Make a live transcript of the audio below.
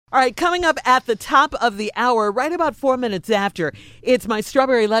All right, coming up at the top of the hour, right about 4 minutes after, it's my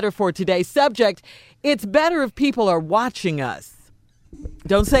strawberry letter for today. Subject, it's better if people are watching us.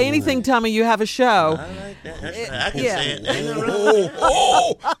 Don't say anything, Tommy. You have a show. I like that. I can say it. Ain't nothing wrong with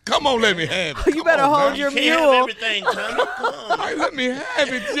Oh, come on, let me have it. You better hold your it. You can't have mule. everything, Tommy. Come on. Hey, let me have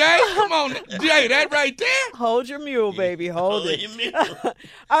it, Jay. Come on, Jay, that right there? Hold your mule, baby. Hold it. Your mule.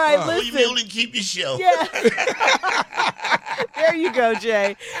 All right, Hold your listen. mule and keep your show. Yeah. There you go,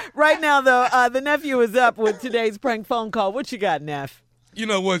 Jay. Right now, though, the nephew is up with today's prank phone call. What you got, Neff? You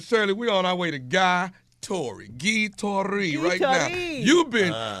know what, Shirley? We on our way to Torry Torry. right now. You've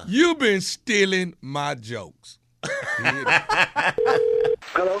been stealing my jokes.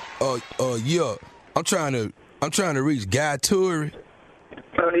 Hello? Yeah. I'm trying to reach Torry.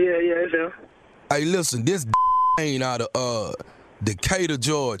 Yeah, it's him. Hey, listen, this ain't out of Decatur,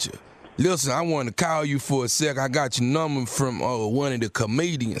 Georgia. Listen, I wanted to call you for a sec. I got your number from one of the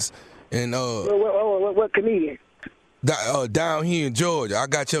comedians, and What comedian? down here in Georgia. I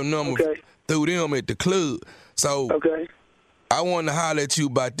got your number through them at the club. So I wanted to holler at you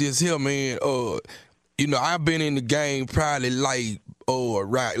about this here, man. I've been in the game probably like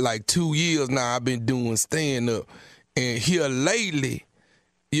 2 years now. I've been doing stand-up. And here lately,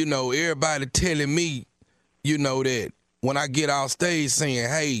 everybody telling me, that when I get off stage saying,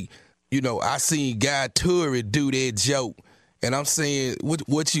 hey, I seen Torry do that joke. And I'm saying,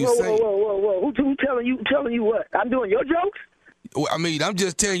 what you saying? Whoa. Who telling you what? I'm doing your jokes? I mean, I'm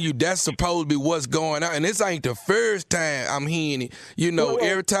just telling you that's supposed to be what's going on. And this ain't the first time I'm hearing it.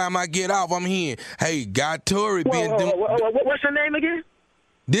 Every time I get off, I'm hearing, hey, Torry been doing... What's your name again?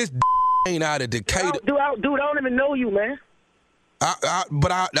 This ain't out of Decatur. Dude, I don't even know you, man.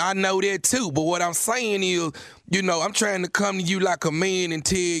 But I know that too. But what I'm saying is, I'm trying to come to you like a man and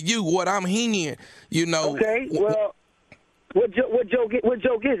tell you what I'm hearing, Okay, well... What joke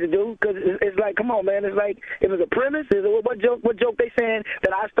is it, dude? Because it's like, come on, man. It's like, if it's a premise, what joke they saying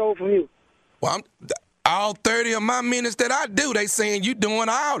that I stole from you? Well, all 30 of my minutes that I do, they saying you doing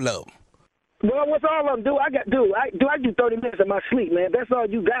all of them. Well, what's all of them, dude? I do 30 minutes of my sleep, man. That's all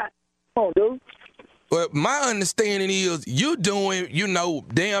you got. Come on, dude. Well, my understanding is you doing,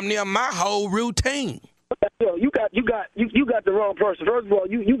 damn near my whole routine. Yo, you got the wrong person. First of all,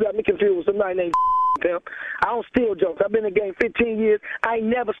 you got me confused with somebody named Pimp. I don't steal jokes. I've been in the game 15 years. I ain't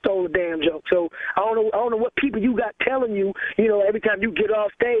never stole a damn joke. So I don't know what people you got telling you, every time you get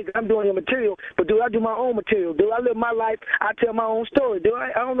off stage, I'm doing your material. But dude, I do my own material. Dude, I live my life. I tell my own story. Dude,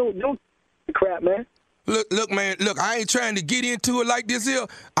 I don't know. Don't crap, man. Look, man. Look, I ain't trying to get into it like this here.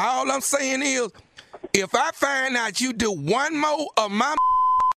 All I'm saying is, if I find out you do one more of my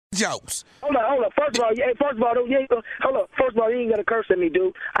jokes. Hold on. First of all, you ain't got to curse at me,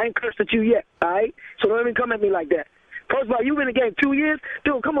 dude. I ain't cursed at you yet, all right? So don't even come at me like that. First of all, you been in the game 2 years?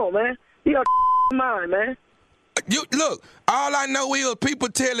 Dude, come on, man. You got mind, man. Look, all I know is people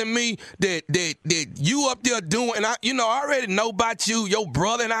telling me that you up there doing, and I already know about you, your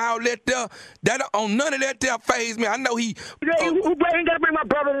brother and all that there. That on none of that there phase me. I know he. Who ain't got to bring my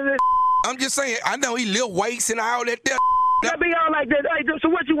brother to this? I'm just saying, I know he lift weights and all that there. That be all like that. All right, so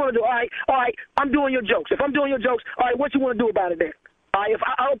what you want to do? All right, I'm doing your jokes. If I'm doing your jokes, all right, what you want to do about it then? All right,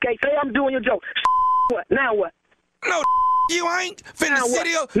 say I'm doing your jokes. What? Now what? No, you ain't finna sit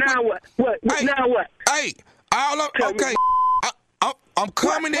here. Now what? Hey, now what? Hey, okay. I'm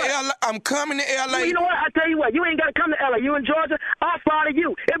coming to LA. I'm coming to LA. Well, you know what? I tell you what. You ain't got to come to LA. You in Georgia? I'll fly to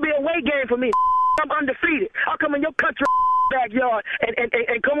you. It'll be a away game for me. I'm undefeated. I'll come in your country backyard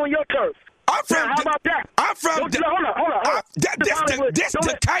and come on your turf. I'm from. Now, how about that? I'm from. Hold on. This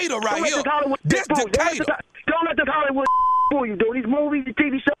Decatur right here. This Decatur. Don't let this Hollywood fool you, dude. These movies, the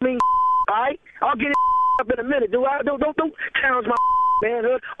TV show mean all right? I'll get it up in a minute, dude. Don't challenge my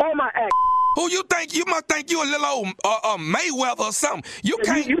manhood or my act. Who you think? You must think you a little old Mayweather or something. You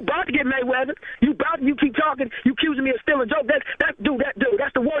can't. You about to get Mayweather. You keep talking. You accusing me of stealing jokes. That's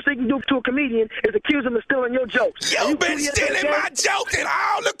the worst thing you can do to a comedian is accuse him of stealing your jokes. You been stealing my jokes, and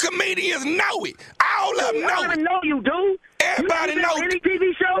all the comedians know it. All of them know it. I don't even know you, dude. Everybody knows. Any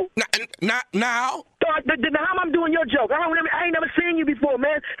TV show? Not now. How am I doing your joke? I ain't never seen you before,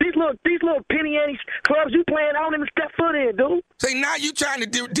 man. These little penny ante clubs you playing, I don't even step foot in, dude. See, now you trying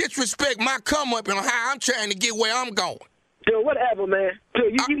to disrespect my come up and how I'm trying to get where I'm going. Dude, whatever, man.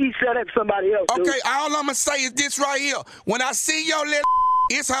 Dude, you said that to somebody else, dude. Okay, all I'm going to say is this right here. When I see your little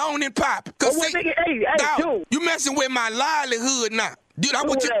it's on and pop. Hey, dude. You messing with my livelihood now. Dude,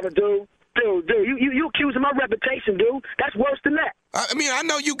 whatever, dude. Dude, you accusing my reputation, dude. That's worse than that. I mean, I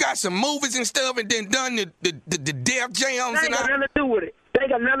know you got some movies and stuff and then done the Def Jams. That ain't got nothing to do with it. That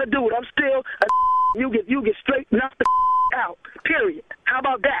ain't got nothing to do with it. I'm still you get straight knocked the out. Period. How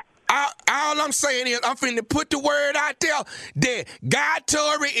about that? All I'm saying is I'm finna put the word out there that Guy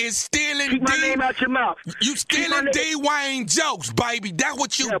Torry is stealing Keep my name out your mouth. You stealing D. Wayne jokes, baby. That's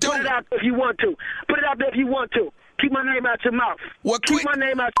what you do. Put it out there if you want to. Put it out there if you want to. Keep my name out your mouth. Well, keep my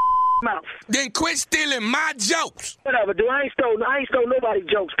name out your mouth. Then quit stealing my jokes. Whatever, dude. I ain't stole nobody's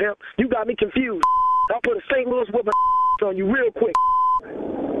jokes, pimp. You got me confused. I'll put a St. Louis whooping on you real quick.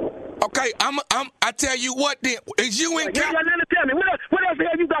 Okay, I tell you what then. Is you in You ain't got nothing to tell me. What else the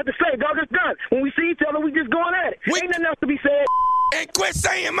hell you got to say, dog? It's done. When we see each other, we just going at it. Ain't nothing else to be said. And quit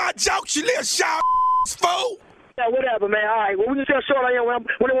saying my jokes, you little short fool. Yeah, whatever, man. All right, well, we can see how short I am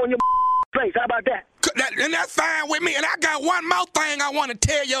when I'm on your face. How about that? And that's fine with me. And I got one more thing I want to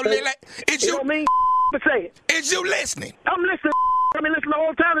tell you, Lily. Is you know what I mean? But say it. Is you listening? I'm listening. I've been listening the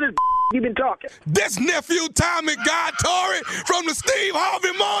whole time to this you've been talking. This nephew Tommy Guy Torry from the Steve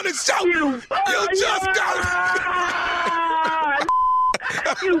Harvey Morning Show. You just got it.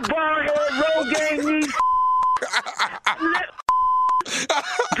 You bald-head road gang knee.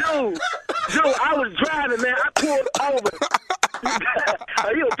 Dude, I was driving, man. I pulled over.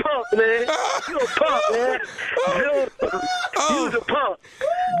 You a punk, man. You a punk, man. Dude, you was a punk.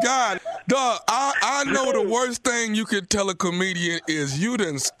 God, dog, I know the worst thing you could tell a comedian is you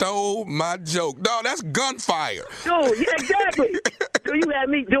done stole my joke. Dog, that's gunfire. Dude, yeah, exactly. Dude, you had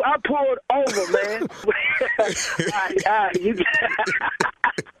me. Dude, I pulled over, man. All right, you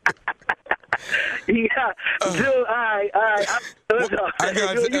yeah, dude, all right. I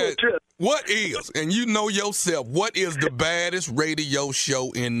got to ask, what is, and you know yourself, what is the baddest radio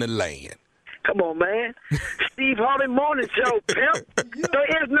show in the land? Come on, man. Steve Harvey Morning Show, pimp.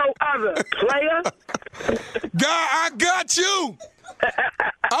 There is no other player. God, I got you.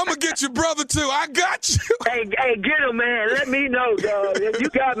 I'm going to get your brother, too. I got you. Hey, get him, man. Let me know, dog. You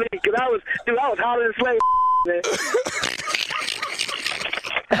got me, because I was hollering slave, man.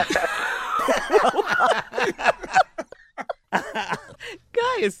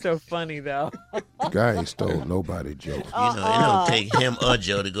 Guy is so funny, though. Guy ain't stole nobody joke. You know, it don't take him or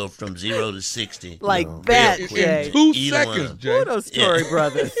Joe to go from 0 to 60. Like that, Jay. In 2 seconds, Jay. Who are those Torry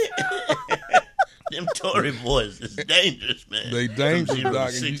brothers? Them Torry boys is dangerous, man. They dangerous,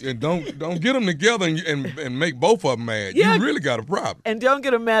 Doc. And don't get them together and make both of them mad. Yeah. You really got a problem. And don't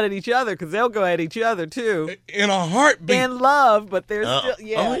get them mad at each other, because they'll go at each other, too. In a heartbeat. In love, but they're still,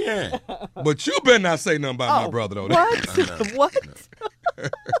 yeah. Oh, yeah. But you better not say nothing about my brother, though. What? What?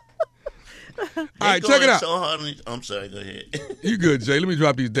 All right, check it out. So hard on I'm sorry, go ahead. You good, Jay. Let me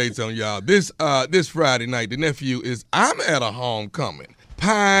drop these dates on y'all. This Friday night, the nephew I'm at a homecoming.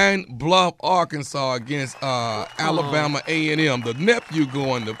 Pine Bluff, Arkansas against Alabama A&M. The nephew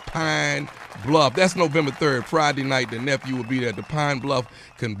going to Pine Bluff. That's November 3rd, Friday night. The nephew will be there at the Pine Bluff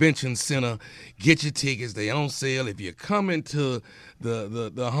Convention Center. Get your tickets. They on sale. If you're coming to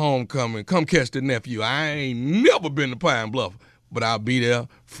the homecoming, come catch the nephew. I ain't never been to Pine Bluff, but I'll be there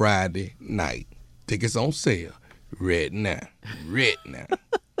Friday night. Tickets on sale right now. Right now.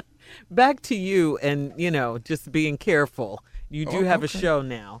 Back to you and, just being careful. You do have a show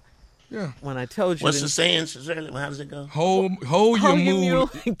now. Yeah. When I told you. What's the saying, Shirley? How does it go? Hold your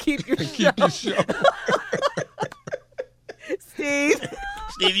mule and keep your show. Steve,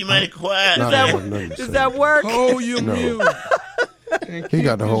 you might have quiet. Does that work? Hold your mule. He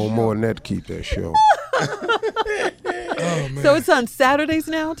got to hold more than that to keep that show. Oh, man. So it's on Saturdays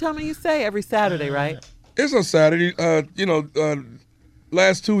now, Tommy, you say? Every Saturday, right? It's on Saturday.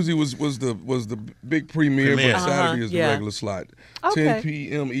 Last Tuesday was the big premiere, but Saturday is the regular slot. Okay. 10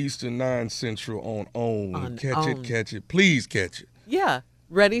 p.m. Eastern, 9 Central on OWN. Catch it. Please catch it. Yeah.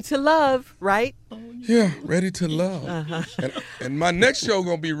 Ready to Love, right? Yeah, Ready to Love. And my next show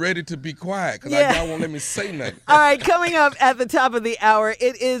going to be Ready to Be Quiet because y'all won't let me say nothing. All right, coming up at the top of the hour,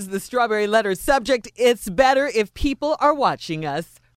 it is the Strawberry Letter subject. It's better if people are watching us.